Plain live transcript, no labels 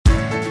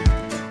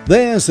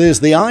This is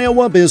the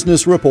Iowa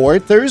Business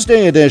Report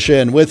Thursday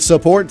edition with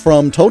support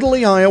from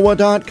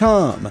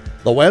TotallyIowa.com,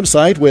 the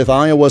website with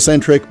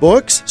Iowa-centric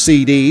books,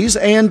 CDs,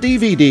 and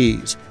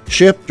DVDs,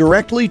 shipped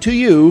directly to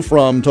you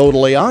from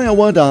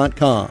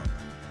TotallyIowa.com.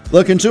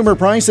 The Consumer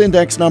Price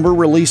Index number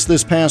released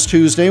this past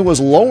Tuesday was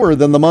lower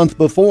than the month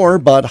before,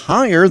 but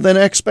higher than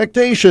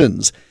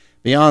expectations.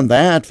 Beyond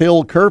that,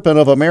 Phil Kerpen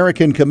of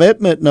American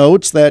Commitment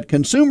notes that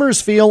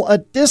consumers feel a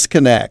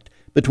disconnect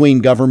between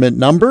government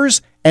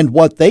numbers and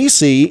what they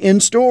see in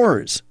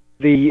stores.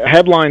 The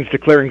headlines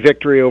declaring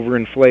victory over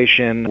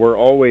inflation were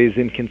always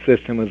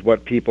inconsistent with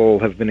what people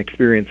have been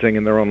experiencing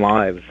in their own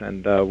lives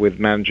and with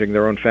managing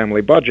their own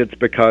family budgets,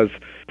 because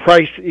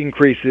price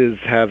increases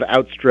have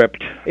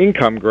outstripped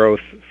income growth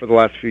for the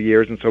last few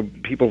years, and so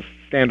people's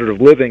standard of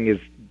living is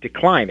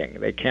declining.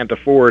 They can't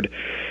afford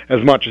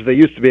as much as they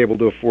used to be able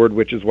to afford,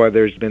 which is why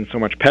there's been so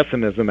much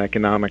pessimism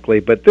economically.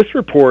 But this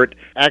report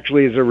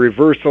actually is a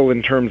reversal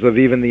in terms of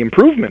even the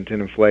improvement in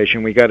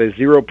inflation. We got a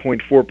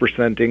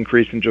 0.4%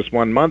 increase in just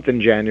 1 month in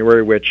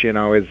January, which, is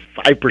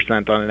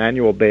 5% on an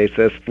annual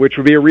basis, which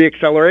would be a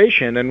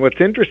reacceleration. And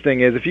what's interesting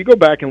is if you go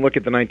back and look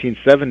at the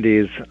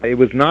 1970s, it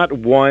was not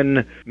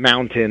one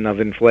mountain of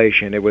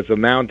inflation. It was a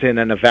mountain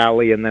and a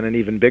valley and then an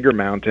even bigger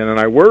mountain. And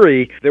I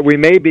worry that we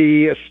may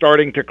be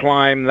starting to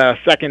climb the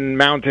second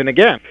mountain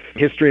again.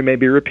 History may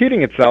be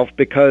repeating itself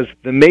because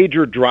the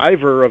major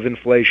driver of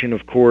inflation,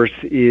 of course,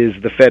 is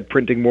the Fed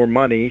printing more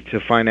money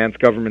to finance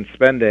government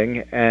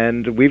spending,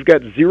 and we've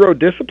got zero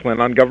discipline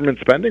on government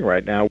spending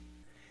right now.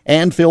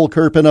 And Phil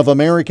Kerpen of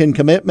American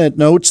Commitment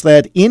notes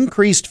that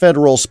increased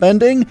federal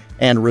spending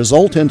and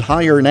resultant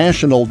higher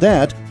national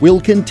debt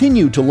will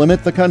continue to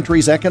limit the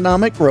country's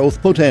economic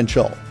growth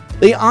potential.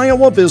 The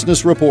Iowa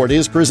Business Report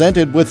is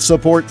presented with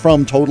support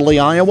from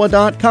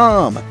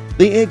TotallyIowa.com,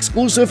 the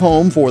exclusive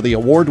home for the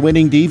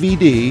award-winning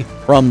DVD,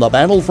 From the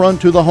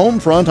Battlefront to the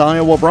Homefront,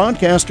 Iowa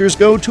Broadcasters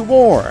Go to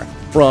War,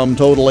 from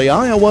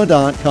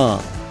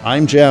TotallyIowa.com.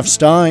 I'm Jeff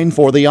Stein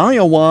for the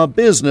Iowa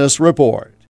Business Report.